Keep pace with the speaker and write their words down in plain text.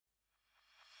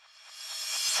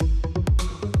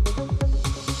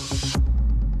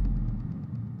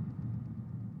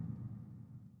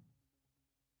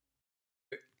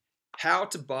how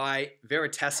to buy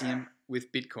Veritasium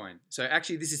with Bitcoin. So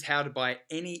actually this is how to buy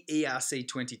any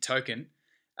ERC20 token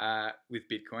with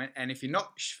Bitcoin. And if you're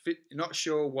not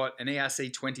sure what an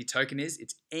ERC20 token is,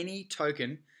 it's any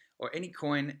token or any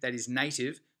coin that is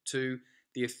native to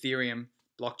the Ethereum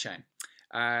blockchain.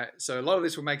 So a lot of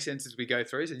this will make sense as we go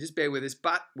through, so just bear with us,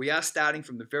 but we are starting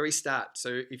from the very start.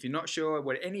 So if you're not sure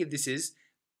what any of this is,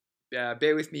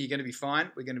 bear with me, you're going to be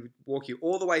fine. We're going to walk you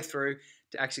all the way through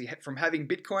to actually from having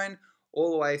Bitcoin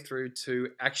all the way through to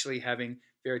actually having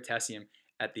Veritasium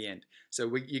at the end.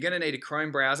 So you're going to need a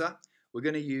Chrome browser. We're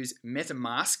going to use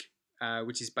MetaMask,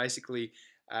 which is basically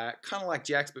kind of like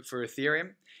Jax but for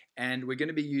Ethereum. And we're going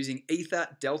to be using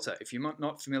EtherDelta. If you're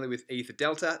not familiar with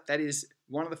EtherDelta, that is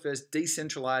one of the first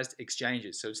decentralized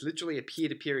exchanges. So it's literally a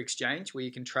peer-to-peer exchange where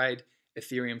you can trade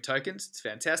Ethereum tokens. It's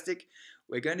fantastic.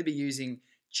 We're going to be using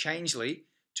Changelly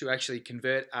to actually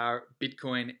convert our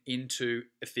Bitcoin into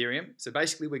Ethereum. So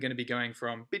basically we're going to be going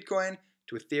from Bitcoin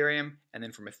to Ethereum and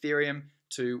then from Ethereum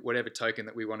to whatever token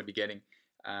that we want to be getting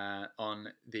on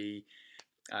the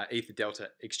EtherDelta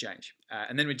exchange.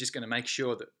 And then we're just going to make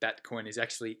sure that that coin is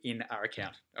actually in our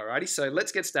account. Alrighty, so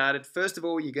let's get started. First of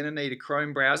all, you're going to need a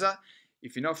Chrome browser.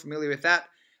 If you're not familiar with that,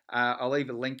 I'll leave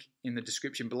a link in the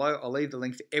description below. I'll leave the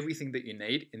link for everything that you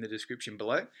need in the description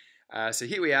below. So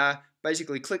here we are.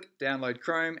 Basically click download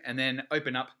Chrome and then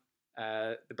open up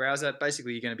the browser.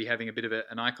 Basically you're going to be having a bit of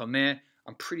an icon there.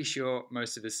 I'm pretty sure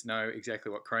most of us know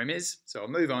exactly what Chrome is, so I'll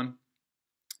move on.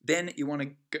 Then you want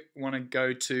to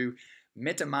go to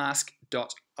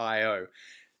MetaMask.io.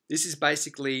 This is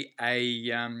basically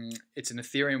it's an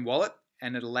Ethereum wallet,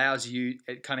 and it allows you,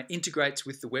 it kind of integrates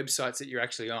with the websites that you're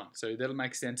actually on. So that'll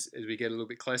make sense as we get a little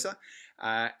bit closer.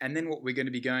 And then what we're going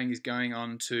to be going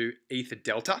on to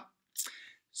EtherDelta.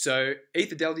 So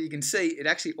EtherDelta, you can see it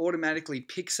actually automatically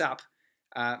picks up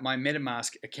my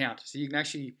MetaMask account. So you can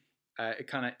actually, it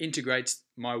kind of integrates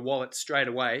my wallet straight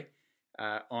away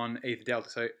on EtherDelta.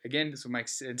 So again, this will make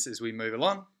sense as we move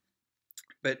along.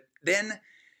 But then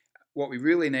what we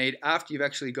really need after you've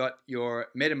actually got your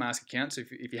MetaMask account, so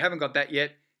if you haven't got that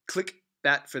yet, click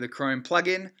that for the Chrome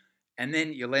plugin, and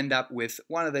then you'll end up with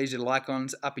one of these little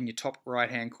icons up in your top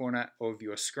right hand corner of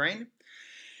your screen.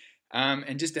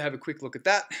 And just to have a quick look at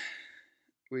that,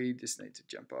 we just need to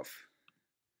jump off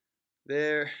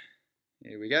there.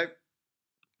 Here we go.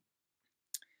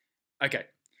 Okay,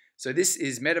 so this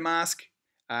is MetaMask.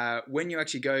 When you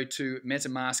actually go to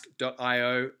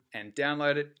MetaMask.io and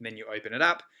download it, and then you open it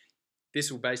up, this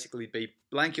will basically be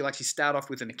blank. You'll actually start off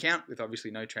with an account with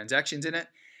obviously no transactions in it.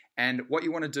 And what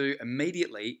you want to do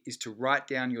immediately is to write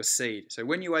down your seed. So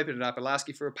when you open it up, it'll ask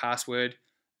you for a password.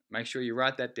 Make sure you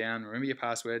write that down. Remember your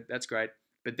password. That's great.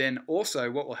 But then also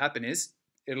what will happen is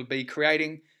it'll be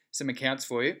creating some accounts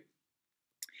for you.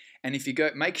 And if you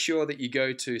go, make sure that you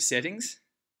go to settings.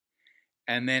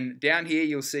 And then down here,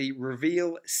 you'll see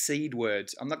reveal seed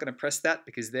words. I'm not going to press that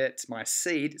because that's my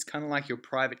seed. It's kind of like your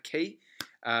private key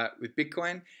with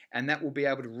Bitcoin, and that will be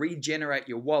able to regenerate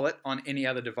your wallet on any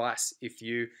other device if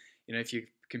your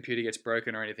computer gets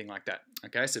broken or anything like that.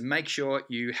 Okay, so make sure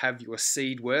you have your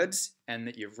seed words and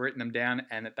that you've written them down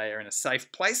and that they are in a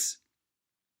safe place.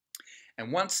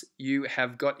 And once you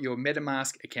have got your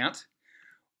MetaMask account,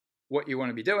 what you want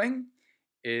to be doing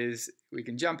is, we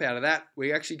can jump out of that.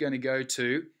 We're actually going to go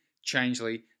to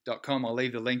Changelly.com. I'll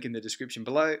leave the link in the description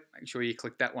below. Make sure you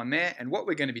click that one there. And what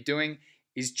we're going to be doing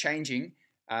is changing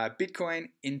Bitcoin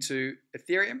into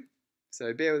Ethereum.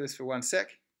 So bear with us for one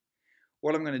sec.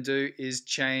 What I'm going to do is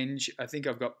change, I think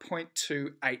I've got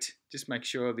 0.28. Just make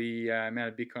sure the amount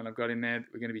of Bitcoin I've got in there that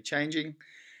we're going to be changing.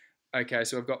 Okay,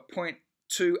 so I've got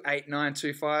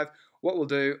 0.28925. What we'll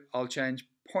do, I'll change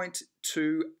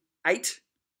 0.28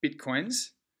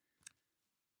 Bitcoins,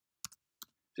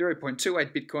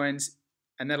 0.28 Bitcoins,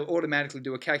 and that'll automatically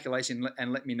do a calculation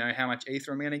and let me know how much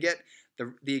Ether I'm going to get.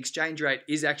 The exchange rate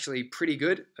is actually pretty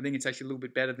good. I think it's actually a little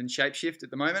bit better than Shapeshift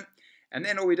at the moment. And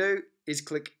then all we do is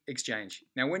click exchange.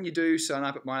 Now when you do sign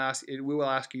up, it will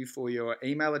ask you for your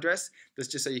email address. That's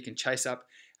just so you can chase up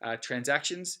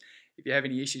transactions if you have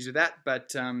any issues with that.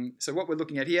 But so what we're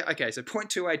looking at here, okay, so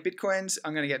 0.28 Bitcoins,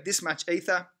 I'm going to get this much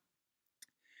Ether.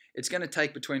 It's going to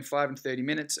take between 5 and 30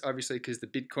 minutes, obviously, because the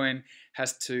Bitcoin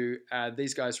has to,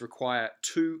 these guys require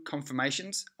 2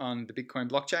 confirmations on the Bitcoin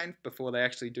blockchain before they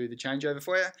actually do the changeover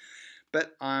for you.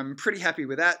 But I'm pretty happy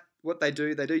with that. What they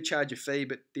do charge a fee,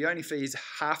 but the only fee is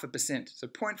 0.5%. So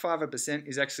 0.5%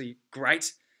 is actually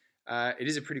great. It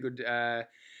is a pretty good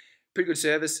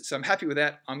service. So I'm happy with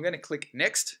that. I'm going to click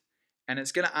next, and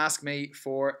it's going to ask me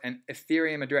for an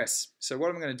Aetherium address. So what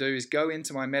I'm going to do is go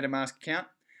into my MetaMask account.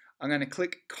 I'm going to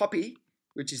click copy,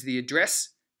 which is the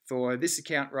address for this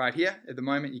account right here. At the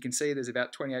moment, you can see there's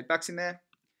about 28 bucks in there.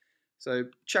 So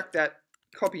chuck that,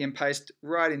 copy and paste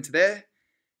right into there.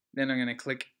 Then I'm going to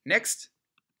click next.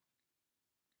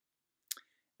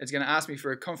 It's going to ask me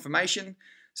for a confirmation.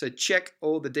 So check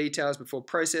all the details before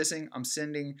processing. I'm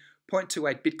sending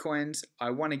 0.28 Bitcoins.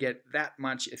 I want to get that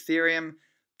much Ethereum.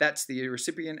 That's the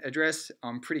recipient address.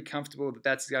 I'm pretty comfortable that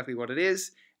that's exactly what it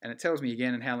is. And it tells me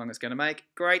again and how long it's going to make.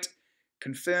 Great.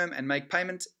 Confirm and make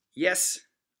payment. Yes.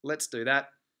 Let's do that.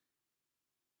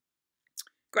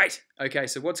 Great. Okay,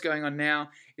 so what's going on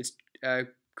now? It's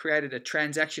created a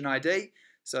transaction ID.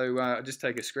 So I'll just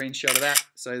take a screenshot of that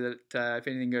so that if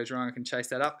anything goes wrong, I can chase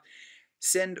that up.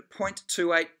 Send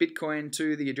 0.28 Bitcoin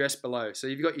to the address below. So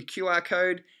you've got your QR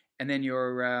code and then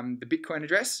your the Bitcoin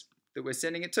address that we're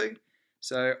sending it to.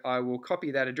 So I will copy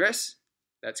that address.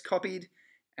 That's copied.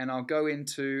 And I'll go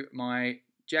into my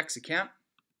Jax account.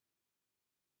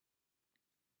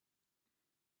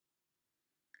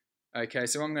 Okay,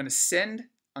 so I'm going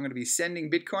to be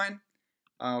sending Bitcoin.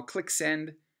 I'll click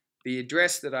send. The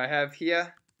address that I have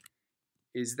here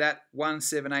is that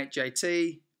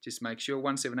 178JT. Just make sure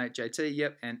 178JT,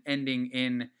 yep, and ending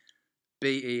in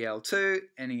BEL2,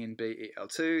 ending in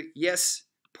BEL2. Yes,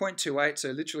 0.28,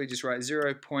 so literally just write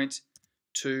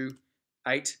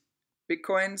 0.28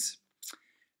 Bitcoins.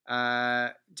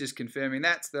 Just confirming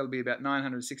that, so that'll be about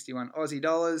 961 Aussie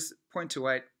dollars.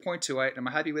 0.28, am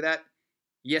I happy with that?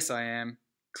 Yes, I am.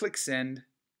 Click send.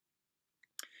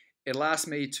 It'll ask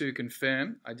me to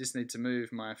confirm. I just need to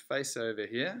move my face over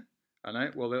here. I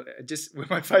know, well, just where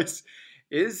my face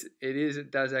is,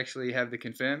 it does actually have the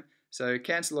confirm. So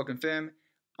cancel or confirm.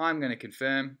 I'm going to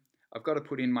confirm. I've got to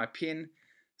put in my PIN.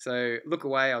 So look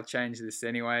away, I'll change this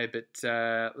anyway, but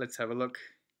let's have a look.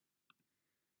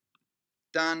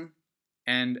 Done.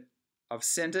 And I've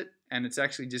sent it, and it's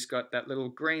actually just got that little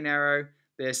green arrow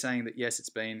there saying that yes, it's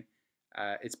been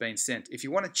sent. If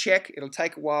you want to check, it'll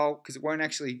take a while because it won't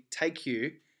actually take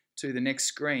you to the next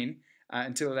screen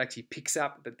until it actually picks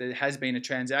up that there has been a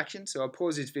transaction. So I'll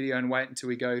pause this video and wait until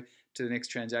we go to the next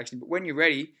transaction. But when you're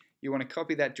ready, you want to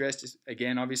copy that address, just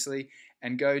again, obviously,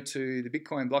 and go to the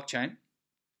Bitcoin blockchain.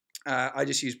 I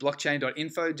just use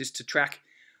blockchain.info just to track.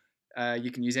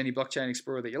 You can use any blockchain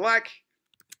explorer that you like.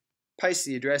 Paste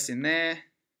the address in there.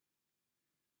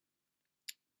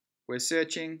 We're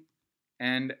searching.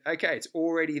 And okay, it's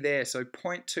already there. So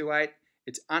 0.28,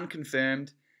 it's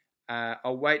unconfirmed.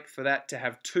 I'll wait for that to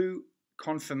have 2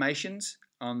 confirmations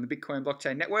on the Bitcoin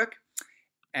blockchain network.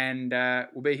 And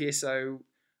we'll be here. So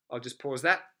I'll just pause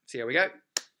that. See how we go.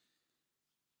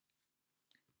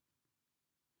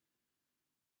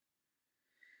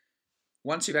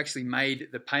 Once you've actually made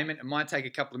the payment, it might take a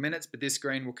couple of minutes, but this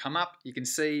screen will come up. You can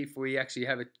see if we actually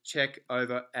have a check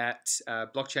over at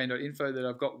blockchain.info that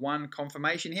I've got 1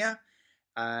 confirmation here.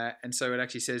 And so it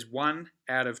actually says 1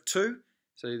 out of 2.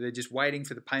 So they're just waiting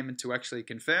for the payment to actually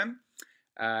confirm.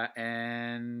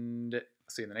 And I'll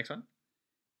see you in the next one.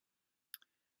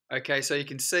 Okay, so you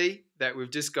can see that we've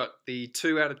just got the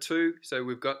 2 out of 2. So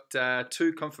we've got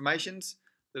 2 confirmations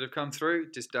that have come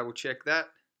through. Just double check that.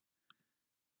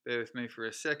 Bear with me for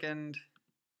a second.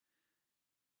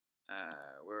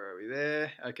 Where are we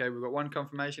there? Okay, we've got 1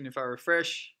 confirmation. If I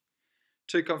refresh,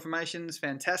 2 confirmations,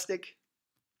 fantastic.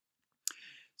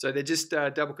 So they're just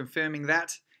double confirming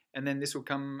that, and then this will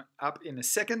come up in a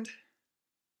second.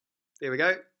 There we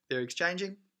go, they're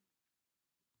exchanging.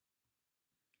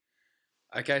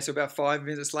 Okay, so about 5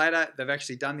 minutes later, they've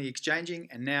actually done the exchanging,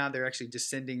 and now they're actually just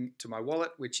sending to my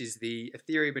wallet, which is the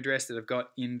Aetherium address that I've got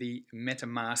in the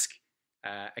MetaMask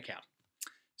account.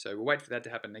 So we'll wait for that to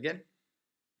happen again.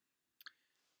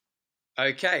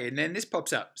 Okay, and then this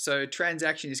pops up. So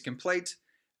transaction is complete,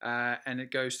 and it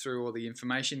goes through all the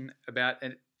information about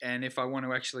it. And if I want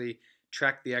to actually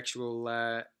track the actual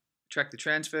track the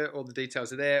transfer, all the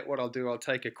details are there. What I'll do, I'll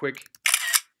take a quick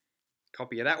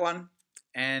copy of that one.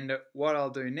 And what I'll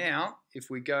do now, if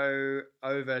we go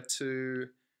over to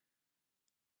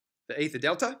the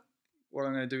EtherDelta, what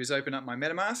I'm going to do is open up my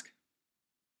MetaMask.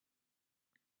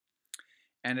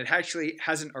 And it actually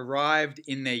hasn't arrived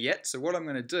in there yet. So what I'm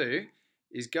going to do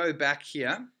is go back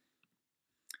here,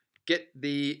 get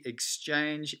the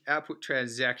exchange output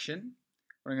transaction.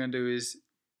 What I'm going to do is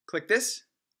click this,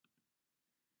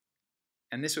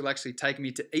 and this will actually take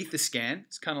me to Etherscan.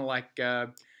 It's kind of like a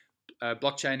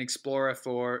blockchain explorer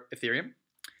for Ethereum.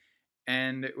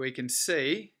 And we can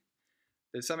see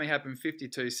that something happened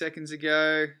 52 seconds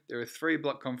ago. There are 3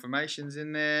 block confirmations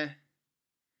in there.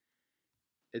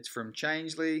 It's from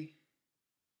Changeley.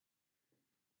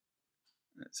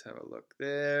 Let's have a look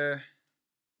there.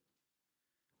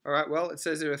 All right, well, it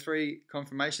says there are 3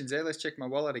 confirmations there. Let's check my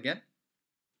wallet again.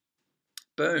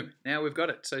 Boom, now we've got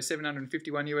it. So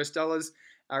 751 US dollars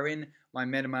are in my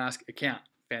MetaMask account.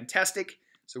 Fantastic.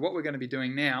 So what we're going to be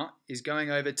doing now is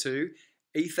going over to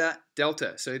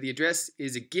EtherDelta. So the address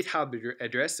is a GitHub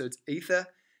address, so it's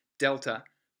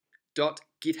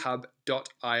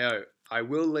EtherDelta.github.io. I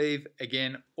will leave,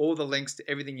 again, all the links to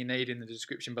everything you need in the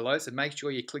description below, so make sure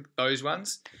you click those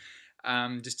ones,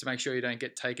 just to make sure you don't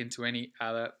get taken to any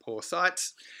other poor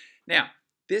sites. Now,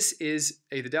 this is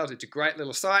EtherDelta. It's a great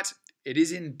little site. It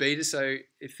is in beta, so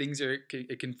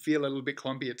it can feel a little bit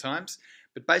clumpy at times,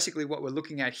 but basically what we're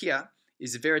looking at here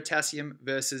is the Veritasium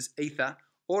versus Ether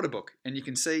order book, and you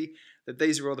can see that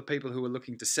these are all the people who are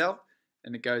looking to sell,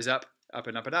 and it goes up, up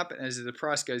and up and up, and as the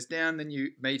price goes down, then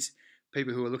you meet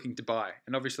people who are looking to buy,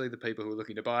 and obviously the people who are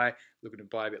looking to buy a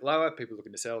bit lower, people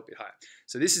looking to sell a bit higher.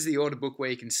 So this is the order book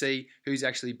where you can see who's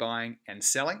actually buying and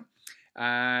selling.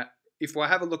 If I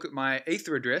have a look at my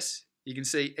Ether address, you can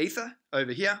see Ether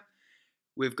over here.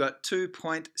 We've got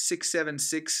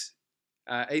 2.676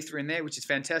 Ether in there, which is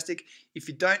fantastic. If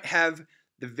you don't have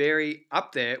the very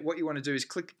up there, what you want to do is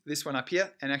click this one up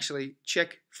here and actually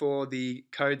check for the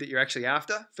code that you're actually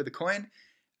after for the coin.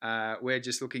 We're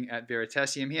just looking at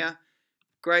Veritasium here.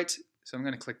 Great, so I'm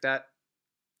going to click that.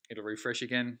 It'll refresh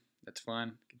again. That's fine,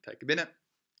 it can take a minute.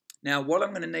 Now what I'm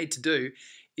going to need to do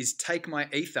is take my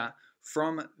Ether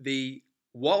from the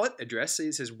wallet address, see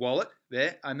it says wallet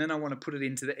there, and then I want to put it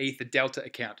into the EtherDelta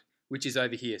account, which is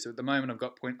over here. So at the moment I've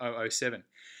got 0.007.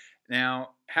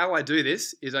 Now how I do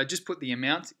this is I just put the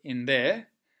amount in there,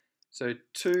 so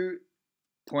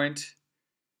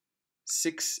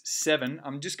 2.67.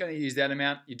 I'm just going to use that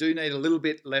amount. You do need a little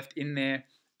bit left in there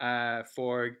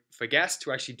for gas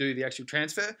to actually do the actual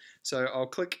transfer. So I'll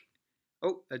click,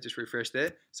 oh, that just refreshed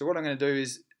there. So what I'm going to do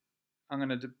is I'm going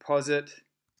to deposit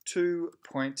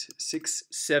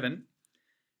 2.67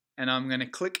 and I'm going to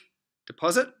click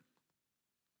deposit.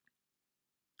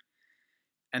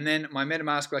 And then my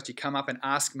MetaMask will actually come up and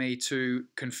ask me to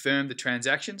confirm the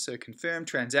transaction. So confirm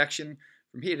transaction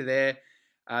from here to there.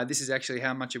 This is actually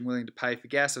how much I'm willing to pay for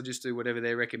gas. I'll just do whatever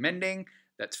they're recommending.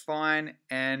 That's fine.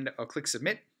 And I'll click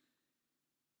submit.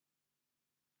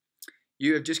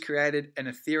 You have just created an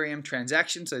Ethereum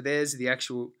transaction. So there's the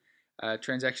actual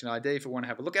transaction ID if I want to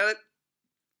have a look at it.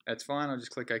 That's fine. I'll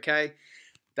just click OK.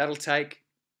 That'll take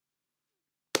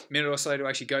a minute or so to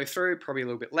actually go through. Probably a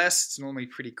little bit less. It's normally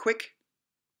pretty quick.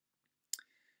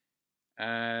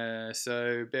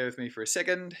 So bear with me for a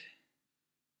second.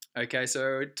 Okay,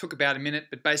 so it took about a minute,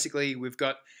 but basically we've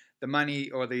got the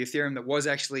money or the Ethereum that was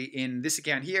actually in this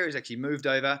account here is actually moved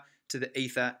over to the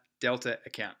EtherDelta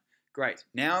account. Great.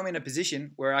 Now I'm in a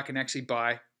position where I can actually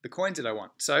buy the coins that I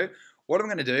want. So what I'm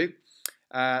going to do,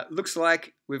 looks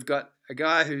like we've got a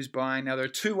guy who's buying. Now there are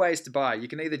two ways to buy. You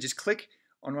can either just click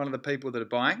on one of the people that are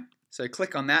buying. So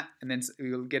click on that and then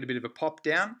you'll get a bit of a pop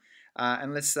down.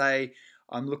 And let's say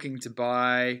I'm looking to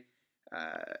buy,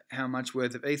 how much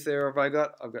worth of Ether have I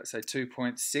got? I've got, say,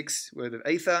 2.6 worth of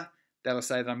Ether. That'll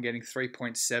say that I'm getting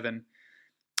 3.7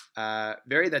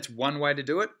 That's one way to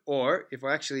do it. Or if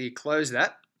I actually close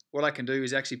that, what I can do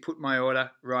is actually put my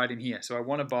order right in here. So I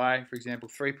want to buy, for example,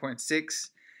 3.6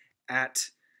 at,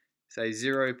 say,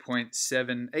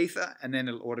 0.7 Ether, and then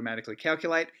it'll automatically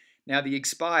calculate. Now the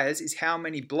expires is how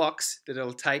many blocks that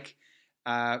it'll take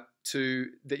that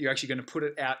you're actually going to put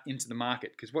it out into the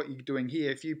market. Because what you're doing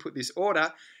here, if you put this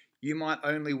order, you might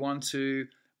only want to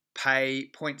pay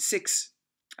 0.6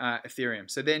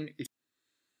 Ethereum. So then if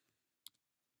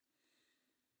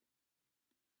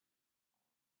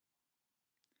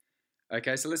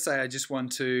okay, so let's say I just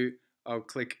want to, I'll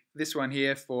click this one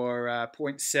here for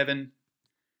 0.7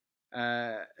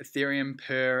 Ethereum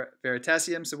per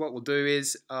Veritasium. So what we'll do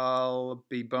is I won't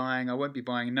be buying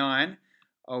 9,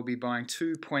 I'll be buying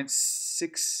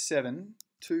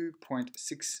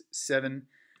 2.67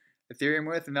 Ethereum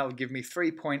worth, and that'll give me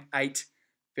 3.8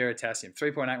 Veritasium,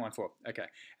 3.814. Okay,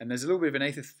 and there's a little bit of an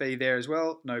Ether fee there as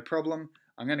well, no problem.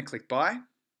 I'm going to click buy,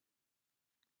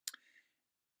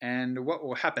 and what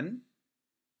will happen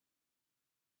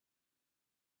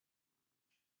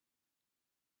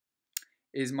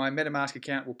is my MetaMask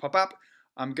account will pop up.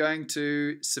 I'm going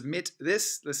to submit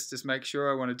this. Let's just make sure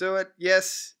I want to do it.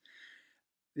 Yes.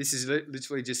 This is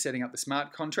literally just setting up the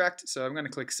smart contract. So I'm going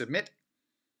to click submit.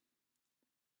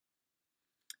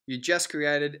 You just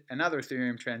created another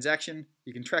Ethereum transaction.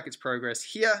 You can track its progress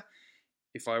here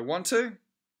if I want to.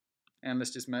 And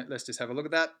let's just have a look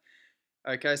at that.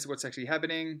 Okay, so what's actually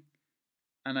happening?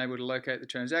 Unable to locate the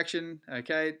transaction.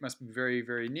 Okay, it must be very,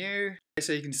 very new.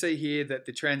 So you can see here that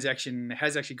the transaction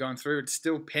has actually gone through. It's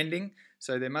still pending.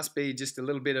 So there must be just a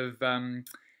little bit of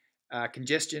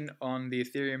congestion on the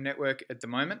Ethereum network at the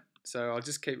moment. So I'll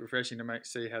just keep refreshing to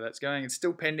see how that's going. It's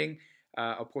still pending.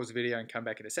 I'll pause the video and come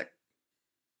back in a sec.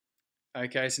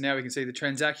 Okay, so now we can see the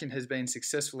transaction has been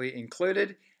successfully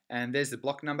included, and there's the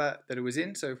block number that it was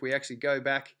in. So if we actually go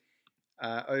back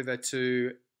over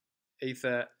to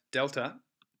EtherDelta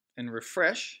and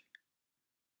refresh,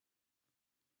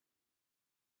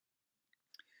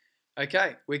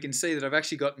 okay, we can see that I've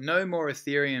actually got no more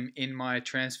Ethereum in my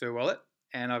transfer wallet,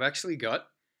 and I've actually got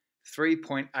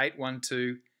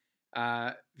 3.812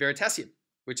 Veritasium,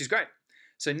 which is great.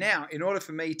 So now, in order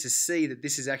for me to see that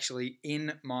this is actually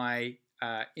in my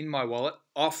wallet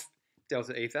off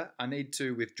Delta Ether, I need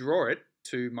to withdraw it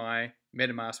to my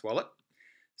MetaMask wallet.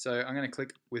 So I'm going to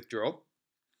click withdraw,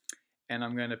 and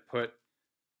I'm going to put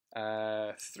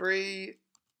 3.81.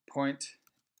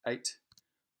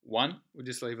 We'll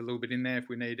just leave a little bit in there if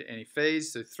we need any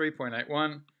fees. So 3.81.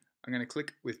 I'm going to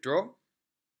click withdraw,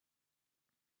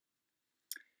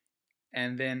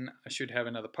 and then I should have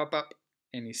another pop-up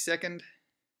any second.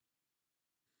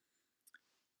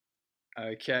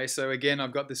 Okay, so again,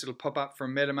 I've got this little pop-up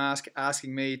from MetaMask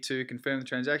asking me to confirm the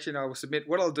transaction. I will submit.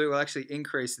 What I'll do, I'll actually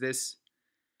increase this.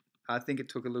 I think it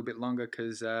took a little bit longer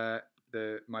because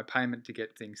my payment to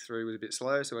get things through was a bit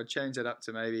slow, so I'd change that up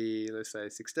to maybe, let's say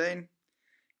 16,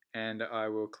 and I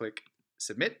will click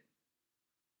submit.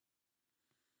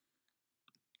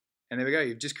 And there we go,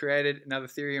 you've just created another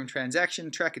Ethereum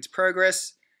transaction. Track its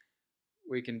progress.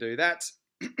 We can do that.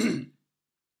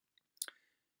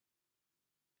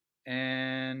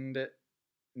 And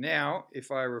now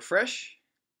if I refresh,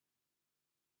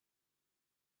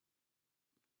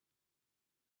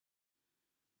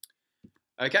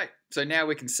 okay, so now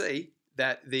we can see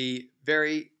that the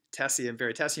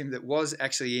Veritasium that was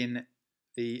actually in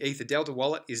the EtherDelta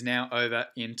wallet is now over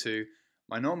into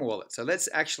my normal wallet. So let's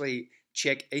actually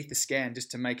check Etherscan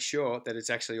just to make sure that it's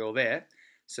actually all there.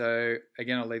 So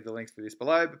again, I'll leave the links for this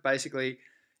below, but basically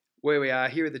where we are,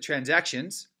 here are the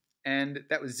transactions, and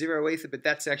that was 0 Ether, but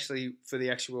that's actually for the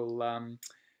actual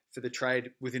for the trade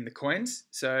within the coins.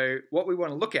 So what we want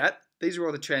to look at, these are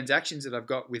all the transactions that I've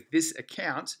got with this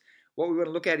account. What we want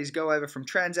to look at is go over from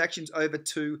transactions over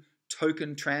to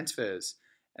token transfers,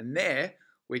 and there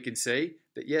we can see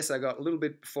that yes, I got a little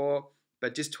bit before,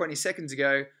 but just 20 seconds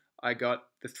ago I got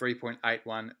the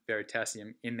 3.81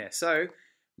 Veritasium in there. So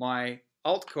my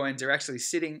altcoins are actually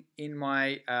sitting in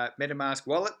my MetaMask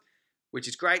wallet, which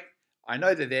is great. I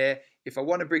know they're there. If I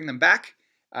want to bring them back,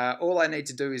 all I need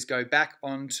to do is go back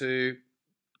onto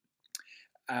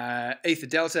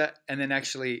EtherDelta and then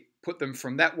actually put them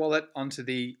from that wallet onto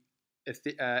the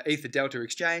EtherDelta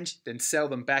exchange, then sell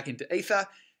them back into Ether,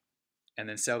 and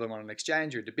then sell them on an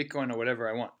exchange or into Bitcoin or whatever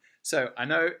I want. So I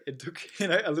know it took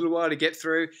a little while to get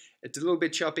through. It's a little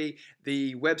bit choppy.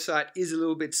 The website is a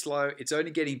little bit slow. It's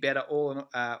only getting better all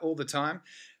the time.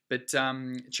 But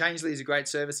Changelly is a great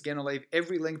service. Again, I'll leave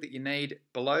every link that you need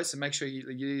below, so make sure you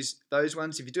use those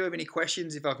ones. If you do have any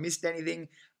questions, if I've missed anything,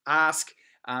 ask.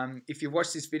 If you've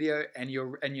watched this video and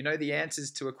you know the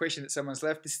answers to a question that someone's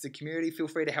left, this is the community. Feel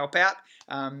free to help out.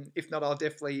 If not, I'll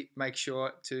definitely make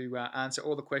sure to answer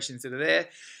all the questions that are there.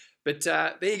 But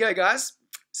there you go, guys.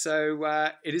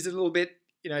 So it is a little bit,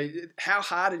 how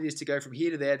hard it is to go from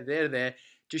here to there to there to there.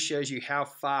 Just shows you how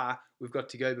far we've got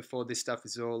to go before this stuff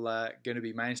is all going to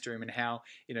be mainstream, and how,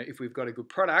 if we've got a good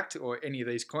product or any of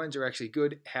these coins are actually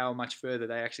good, how much further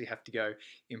they actually have to go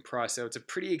in price. So it's a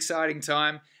pretty exciting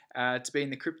time to be in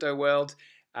the crypto world.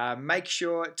 Make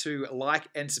sure to like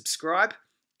and subscribe,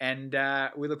 and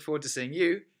we look forward to seeing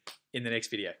you in the next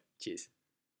video. Cheers.